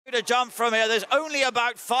to jump from here. There's only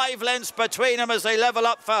about 5 lengths between them as they level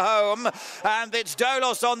up for home, and it's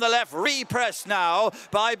Dolos on the left, repressed now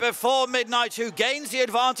by Before Midnight, who gains the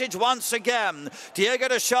advantage once again. Diego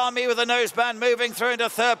de Charmy with the noseband moving through into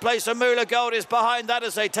third place, and Moolah Gold is behind that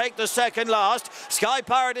as they take the second last. Sky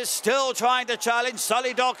Pirate is still trying to challenge.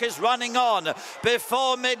 Sully Dock is running on.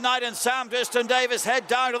 Before Midnight and Sam Twiston Davis head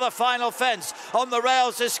down to the final fence. On the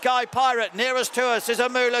rails is Sky Pirate. Nearest to us is a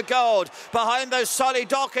Moolah Gold. Behind those, Sully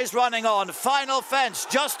Dock is running on. Final fence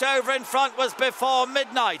just over in front was Before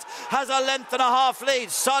Midnight. Has a length and a half lead.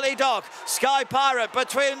 Sully Dock, Sky Pirate,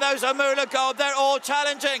 between those a Moolah Gold. They're all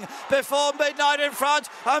challenging. Before Midnight in front.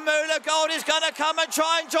 A Moolah Gold is going to come and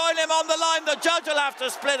try and join him on the line. The judge will have to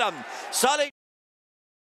split them. Sully